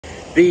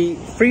The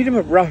Freedom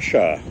of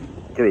Russia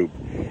group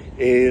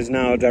is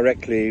now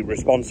directly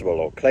responsible,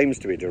 or claims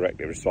to be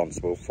directly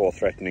responsible, for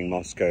threatening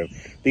Moscow.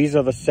 These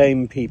are the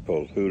same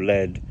people who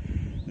led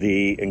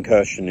the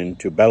incursion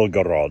into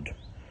Belgorod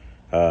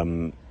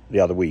the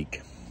other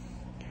week.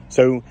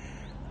 So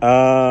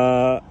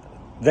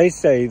they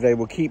say they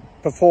will keep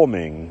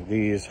performing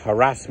these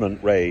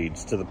harassment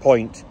raids to the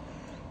point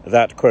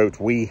that, quote,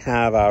 we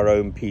have our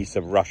own piece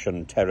of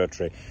Russian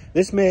territory.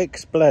 This may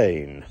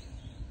explain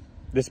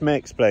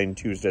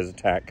Tuesday's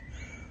attack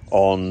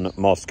on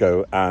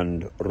Moscow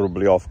and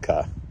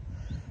Rubliovka.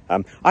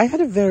 I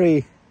had a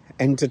very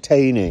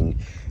entertaining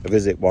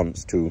visit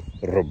once to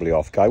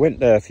Rubliovka. I went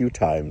there a few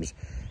times.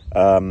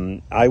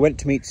 I went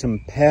to meet some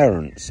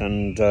parents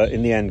and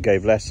in the end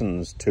gave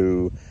lessons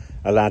to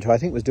a lad who I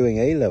think was doing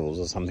A-levels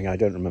or something. I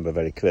don't remember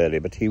very clearly,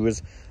 but he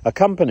was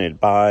accompanied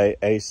by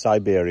a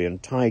Siberian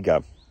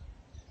tiger.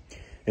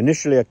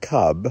 Initially a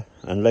cub,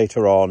 and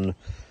later on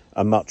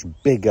a much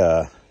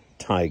bigger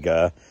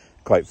tiger,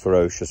 quite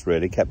ferocious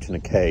really, kept in a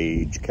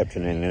cage, kept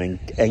in an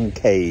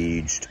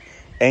encaged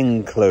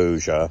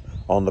enclosure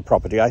on the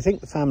property. I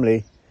think the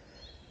family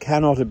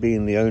cannot have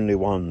been the only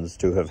ones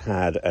to have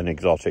had an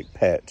exotic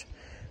pet.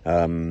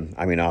 I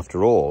mean,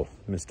 after all,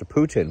 Mr.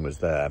 Putin was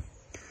there.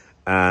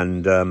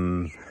 And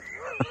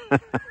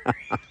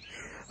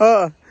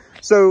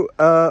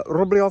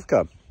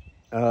Rubliovka,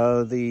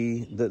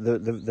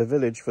 the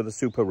village for the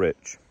super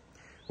rich,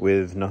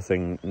 with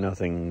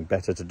nothing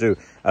better to do.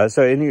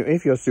 So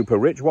if you're super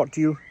rich, what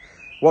do you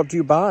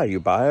buy?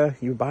 You buy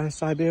a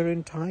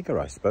Siberian tiger,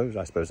 I suppose.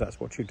 I suppose that's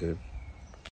what you do.